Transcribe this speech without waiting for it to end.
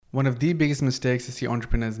One of the biggest mistakes I see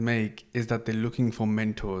entrepreneurs make is that they're looking for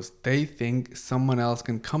mentors. They think someone else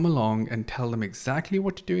can come along and tell them exactly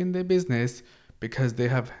what to do in their business because they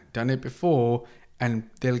have done it before and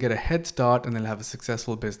they'll get a head start and they'll have a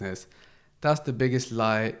successful business. That's the biggest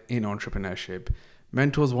lie in entrepreneurship.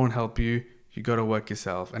 Mentors won't help you. You got to work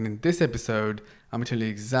yourself. And in this episode, I'm going to tell you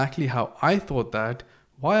exactly how I thought that,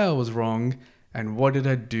 why I was wrong, and what did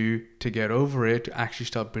I do to get over it to actually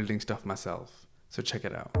start building stuff myself. So check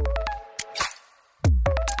it out.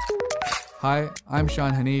 Hi, I'm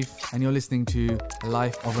Shan Hanif, and you're listening to The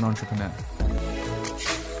Life of an Entrepreneur.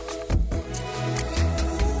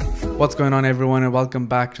 What's going on, everyone, and welcome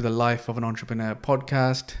back to the Life of an Entrepreneur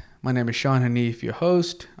podcast. My name is Shan Hanif, your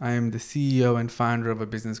host. I am the CEO and founder of a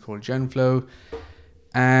business called Genflow,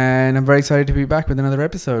 and I'm very excited to be back with another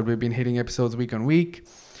episode. We've been hitting episodes week on week,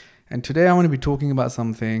 and today I want to be talking about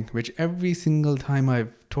something which every single time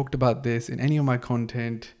I've talked about this in any of my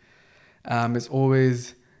content, it's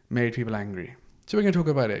always made people angry. So we're going to talk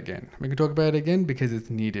about it again. We're going to talk about it again because it's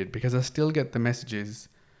needed, because I still get the messages,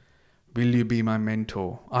 will you be my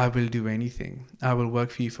mentor? I will do anything. I will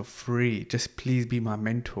work for you for free. Just please be my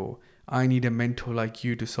mentor. I need a mentor like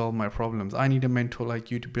you to solve my problems. I need a mentor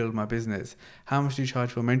like you to build my business. How much do you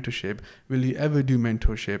charge for mentorship? Will you ever do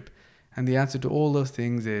mentorship? And the answer to all those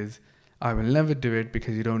things is, I will never do it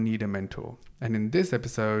because you don't need a mentor. And in this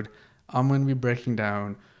episode, I'm going to be breaking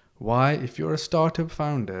down why, if you're a startup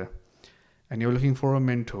founder and you're looking for a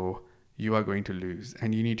mentor, you are going to lose,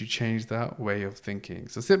 and you need to change that way of thinking.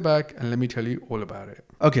 So sit back and let me tell you all about it.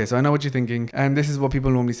 Okay, so I know what you're thinking, and this is what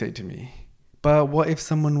people normally say to me. But what if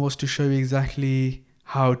someone was to show you exactly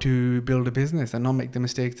how to build a business and not make the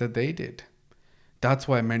mistakes that they did? That's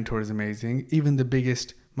why a mentor is amazing. Even the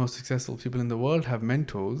biggest, most successful people in the world have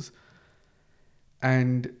mentors.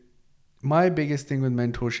 And my biggest thing with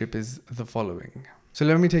mentorship is the following. So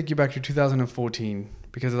let me take you back to 2014,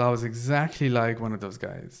 because I was exactly like one of those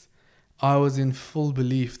guys. I was in full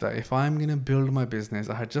belief that if I'm going to build my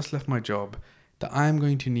business, I had just left my job, that I'm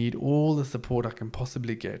going to need all the support I can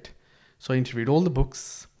possibly get. So I need to read all the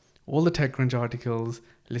books, all the TechCrunch articles,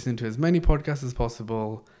 listen to as many podcasts as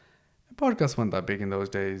possible. Podcasts weren't that big in those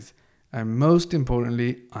days. And most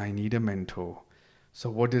importantly, I need a mentor.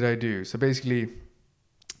 So what did I do? So basically,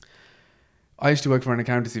 I used to work for an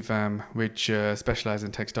accountancy firm which specialized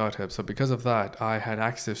in tech startups. So because of that, I had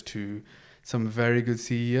access to some very good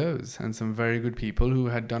CEOs and some very good people who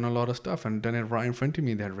had done a lot of stuff and done it right in front of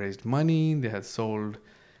me. They had raised money. They had sold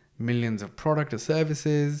millions of product or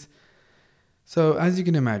services. So as you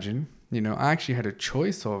can imagine, I actually had a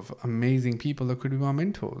choice of amazing people that could be my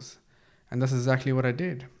mentors. And that's exactly what I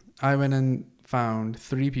did. I went and found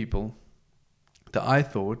 3 people that I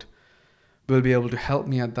thought will be able to help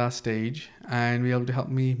me at that stage and be able to help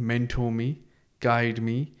me, mentor me, guide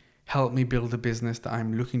me, help me build the business that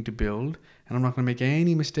I'm looking to build. And I'm not going to make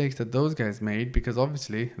any mistakes that those guys made, because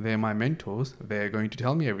obviously they're my mentors. They're going to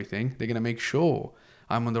tell me everything. They're going to make sure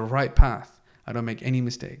I'm on the right path. I don't make any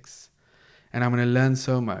mistakes. And I'm going to learn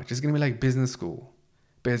so much. It's going to be like business school,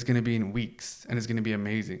 but it's going to be in weeks and it's going to be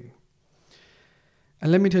amazing.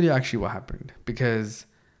 And let me tell you actually what happened, because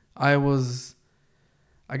I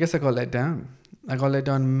got let down. I got let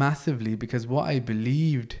down massively because what I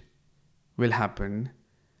believed will happen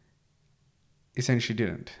essentially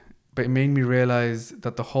didn't. But it made me realize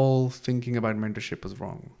that the whole thinking about mentorship was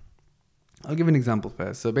wrong. I'll give an example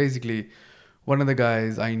first. So basically, one of the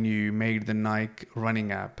guys I knew made the Nike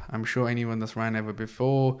running app. I'm sure anyone that's ran ever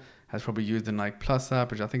before has probably used the Nike Plus app,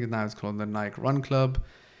 which I think now is called the Nike Run Club.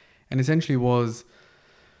 And essentially was,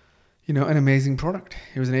 an amazing product.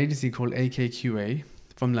 It was an agency called AKQA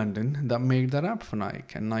from London that made that app for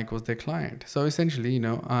Nike, and Nike was their client. So essentially,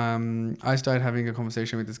 I started having a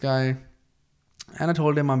conversation with this guy, and I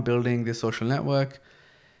told him I'm building this social network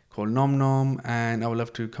called Nom Nom, and I would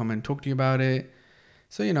love to come and talk to you about it.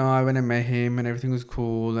 So, I went and met him, and everything was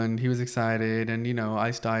cool, and he was excited, and,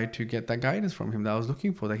 I started to get that guidance from him that I was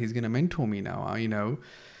looking for, that he's going to mentor me now,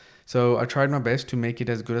 So I tried my best to make it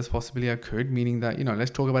as good as possibly I could, meaning that,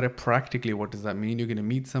 let's talk about it practically. What does that mean? You're going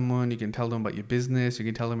to meet someone, you can tell them about your business, you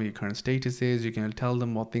can tell them what your current status is, you can tell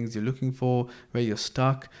them what things you're looking for, where you're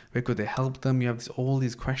stuck, where could they help them? You have all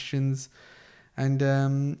these questions. And,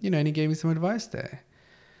 and he gave me some advice there.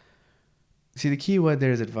 See, the key word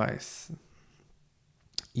there is advice.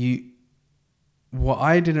 What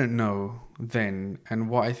I didn't know then, and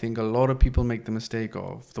what I think a lot of people make the mistake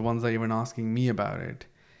of, the ones that even asking me about it,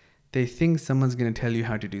 they think someone's going to tell you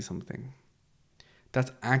how to do something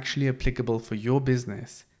that's actually applicable for your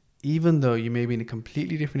business, even though you may be in a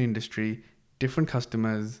completely different industry, different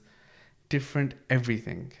customers, different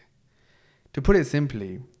everything. To put it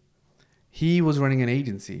simply, He was running an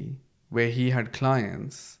agency where he had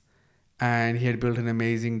clients and he had built an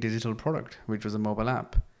amazing digital product, which was a mobile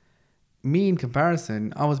app. Me, in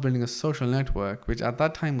comparison, I was building a social network, which at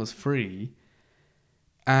that time was free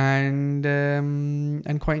and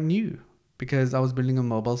quite new, because I was building a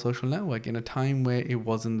mobile social network in a time where it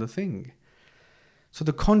wasn't the thing. So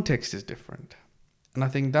the context is different. And I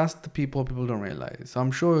think that's the people don't realize. So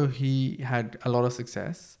I'm sure he had a lot of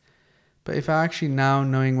success. But if I actually, now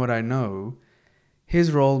knowing what I know,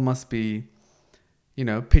 his role must be,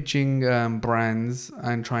 pitching brands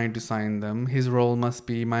and trying to sign them. His role must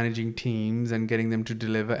be managing teams and getting them to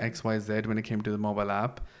deliver X, Y, Z when it came to the mobile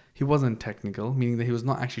app. He wasn't technical, meaning that he was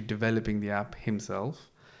not actually developing the app himself.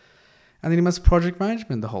 And then he must project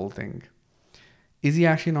management the whole thing. Is he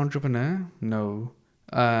actually an entrepreneur? No.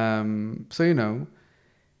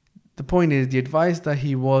 The point is, the advice that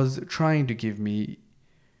he was trying to give me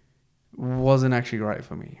wasn't actually right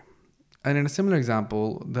for me. And in a similar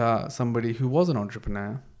example, somebody who was an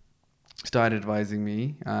entrepreneur started advising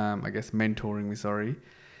me, mentoring me,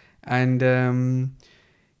 and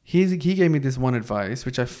he gave me this one advice,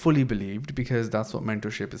 which I fully believed, because that's what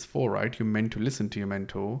mentorship is for, right? You're meant to listen to your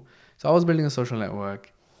mentor. So I was building a social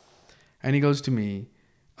network, and he goes to me,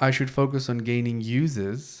 I should focus on gaining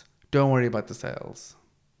users. Don't worry about the sales.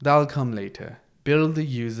 That'll come later. Build the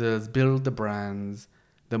users, build the brands,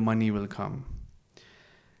 the money will come.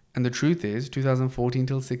 And the truth is, 2014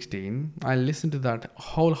 till 16, I listened to that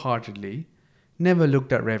wholeheartedly, never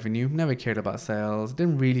looked at revenue, never cared about sales,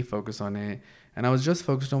 didn't really focus on it. And I was just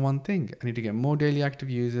focused on one thing. I need to get more daily active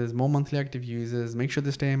users, more monthly active users, make sure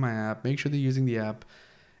they stay in my app, make sure they're using the app.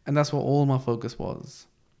 And that's what all my focus was.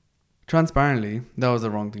 Transparently, that was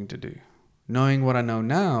the wrong thing to do. Knowing what I know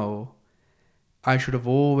now, I should have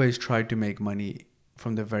always tried to make money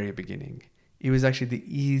from the very beginning. It was actually the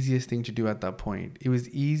easiest thing to do at that point. It was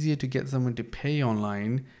easier to get someone to pay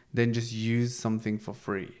online than just use something for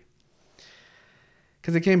free.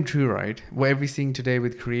 Because it came true, right? What we're seeing today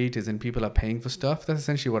with creators and people are paying for stuff, that's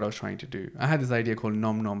essentially what I was trying to do. I had this idea called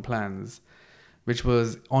Nom Nom Plans, which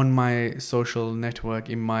was on my social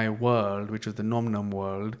network in my world, which was the Nom Nom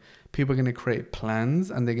world. People are going to create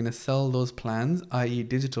plans and they're going to sell those plans, i.e.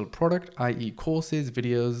 digital product, i.e. courses,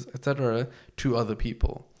 videos, etc. to other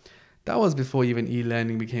people. That was before even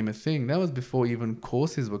e-learning became a thing. That was before even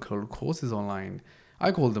courses were called courses online.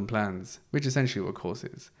 I called them plans, which essentially were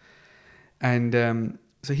courses. And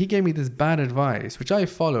so he gave me this bad advice, which I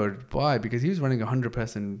followed. Why? Because he was running a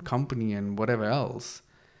 100-person company and whatever else.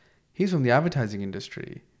 He's from the advertising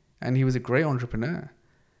industry and he was a great entrepreneur.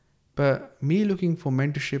 But me looking for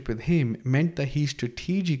mentorship with him meant that he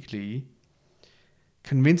strategically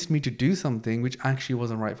convinced me to do something which actually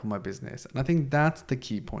wasn't right for my business. And I think that's the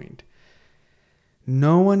key point.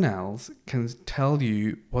 No one else can tell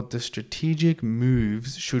you what the strategic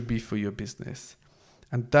moves should be for your business.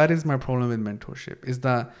 And that is my problem with mentorship, is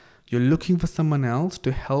that you're looking for someone else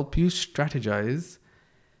to help you strategize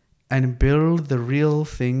and build the real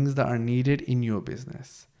things that are needed in your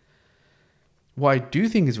business. What I do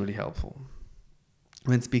think is really helpful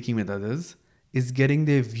when speaking with others is getting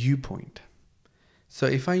their viewpoint. So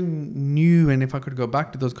if I knew, and if I could go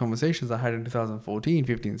back to those conversations I had in 2014,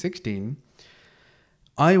 15, 16,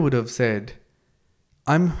 I would have said,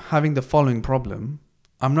 I'm having the following problem.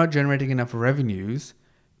 I'm not generating enough revenues.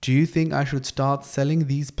 Do you think I should start selling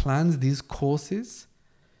these plans, these courses?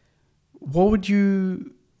 What would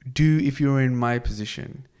you do if you were in my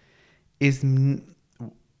position? Is,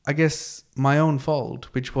 I guess, my own fault,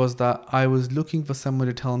 which was that I was looking for someone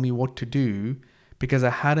to tell me what to do because I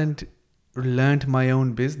hadn't learned my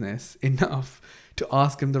own business enough to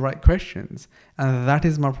ask him the right questions. And that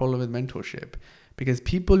is my problem with mentorship, because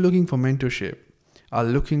people looking for mentorship are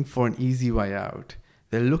looking for an easy way out.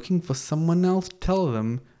 They're looking for someone else to tell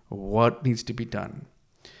them what needs to be done.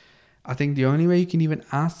 I think the only way you can even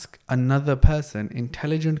ask another person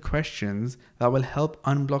intelligent questions that will help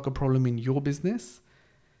unblock a problem in your business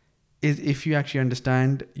is if you actually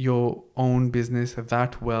understand your own business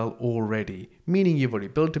that well already. Meaning you've already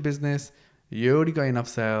built a business, you already got enough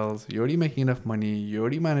sales, you're already making enough money, you're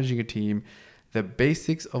already managing a team. The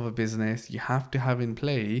basics of a business you have to have in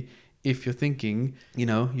play if you're thinking,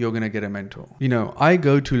 you're going to get a mentor. I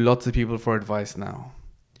go to lots of people for advice now.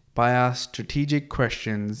 But I ask strategic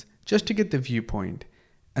questions just to get the viewpoint.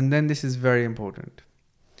 And then this is very important.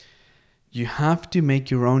 You have to make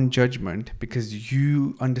your own judgment because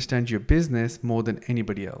you understand your business more than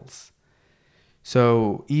anybody else.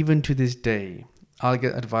 So even to this day, I'll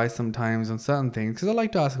get advice sometimes on certain things because I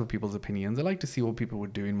like to ask for people's opinions. I like to see what people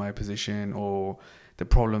would do in my position or the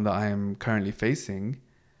problem that I am currently facing.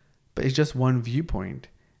 But it's just one viewpoint.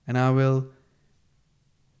 And I will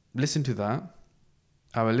listen to that.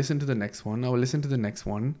 I will listen to the next one. I will listen to the next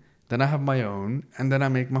one. Then I have my own, and then I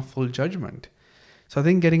make my full judgment. So I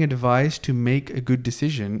think getting advice to make a good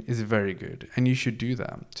decision is very good, and you should do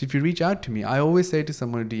that. So if you reach out to me, I always say to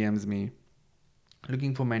someone who DMs me,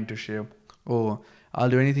 looking for mentorship, or I'll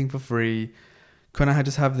do anything for free, can I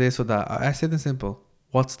just have this or that? I say the simple,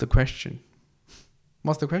 what's the question?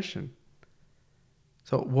 What's the question?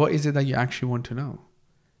 So what is it that you actually want to know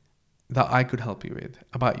that I could help you with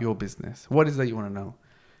about your business? What is that you want to know?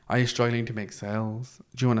 Are you struggling to make sales?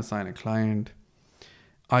 Do you want to sign a client?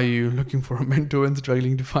 Are you looking for a mentor and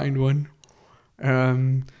struggling to find one?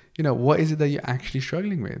 What is it that you're actually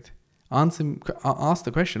struggling with? Ask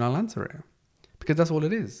the question, I'll answer it. Because that's all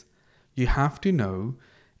it is. You have to know,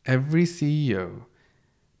 every CEO,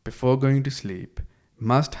 before going to sleep,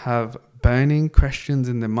 must have burning questions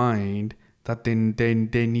in their mind that they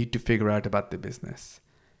need to figure out about their business.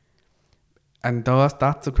 And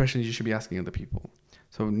that's the questions you should be asking other people.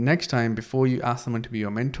 So next time, before you ask someone to be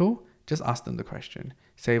your mentor, just ask them the question.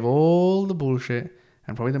 Save all the bullshit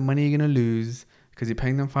and probably the money you're going to lose because you're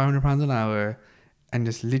paying them £500 an hour, and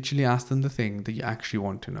just literally ask them the thing that you actually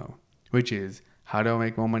want to know, which is, how do I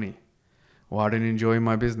make more money? Or how do I enjoy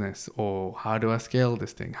my business? Or how do I scale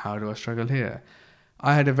this thing? How do I struggle here?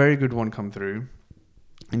 I had a very good one come through.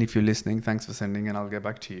 And if you're listening, thanks for sending, and I'll get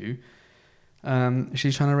back to you.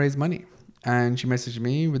 She's trying to raise money. And she messaged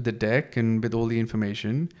me with the deck and with all the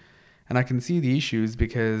information. And I can see the issues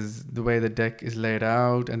because the way the deck is laid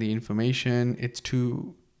out and the information, it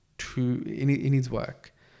needs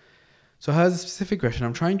work. So here's a specific question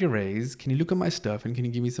I'm trying to raise. Can you look at my stuff and can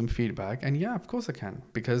you give me some feedback? And yeah, of course I can,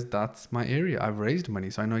 because that's my area. I've raised money,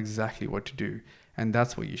 so I know exactly what to do. And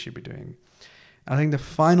that's what you should be doing. I think the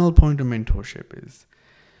final point of mentorship is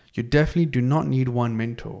you definitely do not need one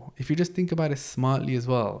mentor. If you just think about it smartly as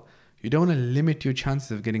well, you don't want to limit your chances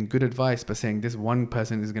of getting good advice by saying this one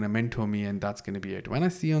person is going to mentor me and that's going to be it. When I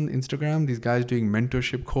see on Instagram these guys doing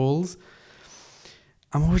mentorship calls,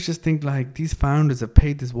 I'm always just think like, these founders have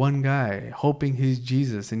paid this one guy hoping he's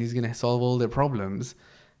Jesus and he's going to solve all their problems.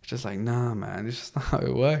 It's just like, nah, man, it's just not how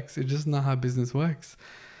it works. It's just not how business works.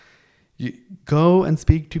 You go and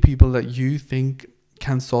speak to people that you think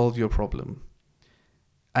can solve your problem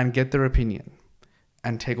and get their opinion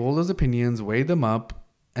and take all those opinions, weigh them up,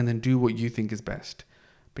 and then do what you think is best.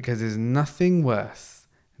 Because there's nothing worse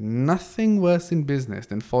in business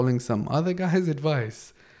than following some other guy's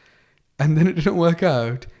advice and then it didn't work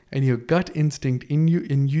out and your gut instinct in you,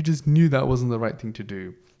 and you just knew that wasn't the right thing to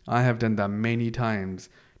do. I have done that many times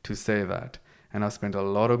to say that, and I've spent a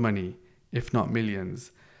lot of money, if not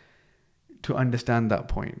millions, to understand that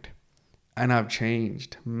point. And I've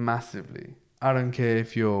changed massively. I don't care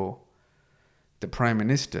if you're the Prime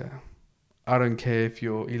Minister. I don't care if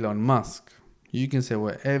you're Elon Musk. You can say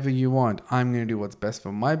whatever you want. I'm going to do what's best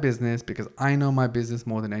for my business because I know my business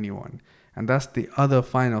more than anyone. And that's the other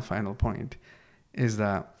final point, is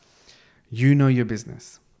that you know your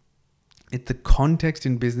business. The context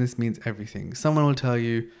in business means everything. Someone will tell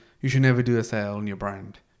you, you should never do a sale on your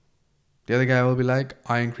brand. The other guy will be like,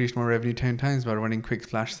 I increased my revenue 10 times by running quick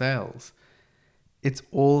flash sales. It's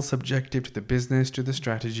all subjective to the business, to the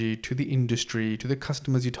strategy, to the industry, to the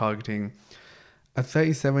customers you're targeting. A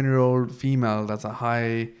 37-year-old female that's a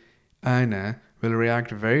high earner will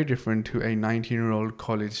react very different to a 19-year-old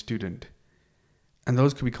college student. And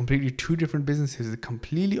those could be completely two different businesses with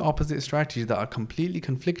completely opposite strategies that are completely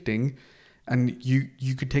conflicting. And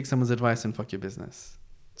you could take someone's advice and fuck your business.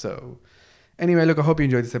 So anyway, look, I hope you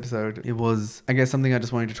enjoyed this episode. It was, I guess, something I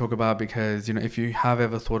just wanted to talk about because, if you have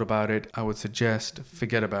ever thought about it, I would suggest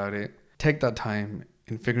forget about it. Take that time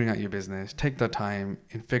in figuring out your business. Take that time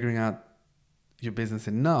in figuring out your business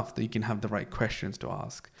enough that you can have the right questions to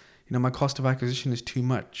ask. My cost of acquisition is too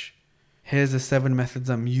much. Here's the 7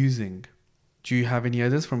 methods I'm using. Do you have any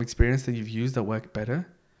others from experience that you've used that work better?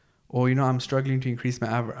 Or, I'm struggling to increase my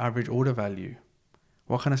average order value.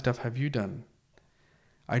 What kind of stuff have you done?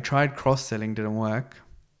 I tried cross-selling, didn't work.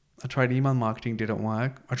 I tried email marketing, didn't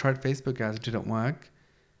work. I tried Facebook ads, didn't work.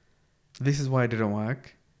 This is why it didn't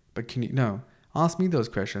work. But ask me those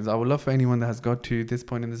questions. I would love for anyone that has got to this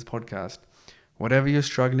point in this podcast, whatever you're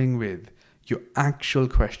struggling with, your actual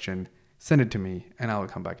question, send it to me and I will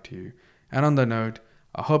come back to you. And on that note,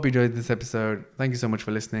 I hope you enjoyed this episode. Thank you so much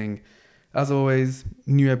for listening. As always,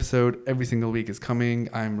 new episode every single week is coming.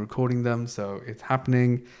 I'm recording them, so it's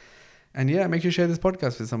happening. And yeah, make sure you share this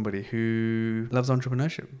podcast with somebody who loves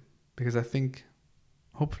entrepreneurship, because I think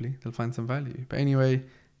hopefully they'll find some value. But anyway,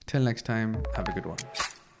 till next time, have a good one.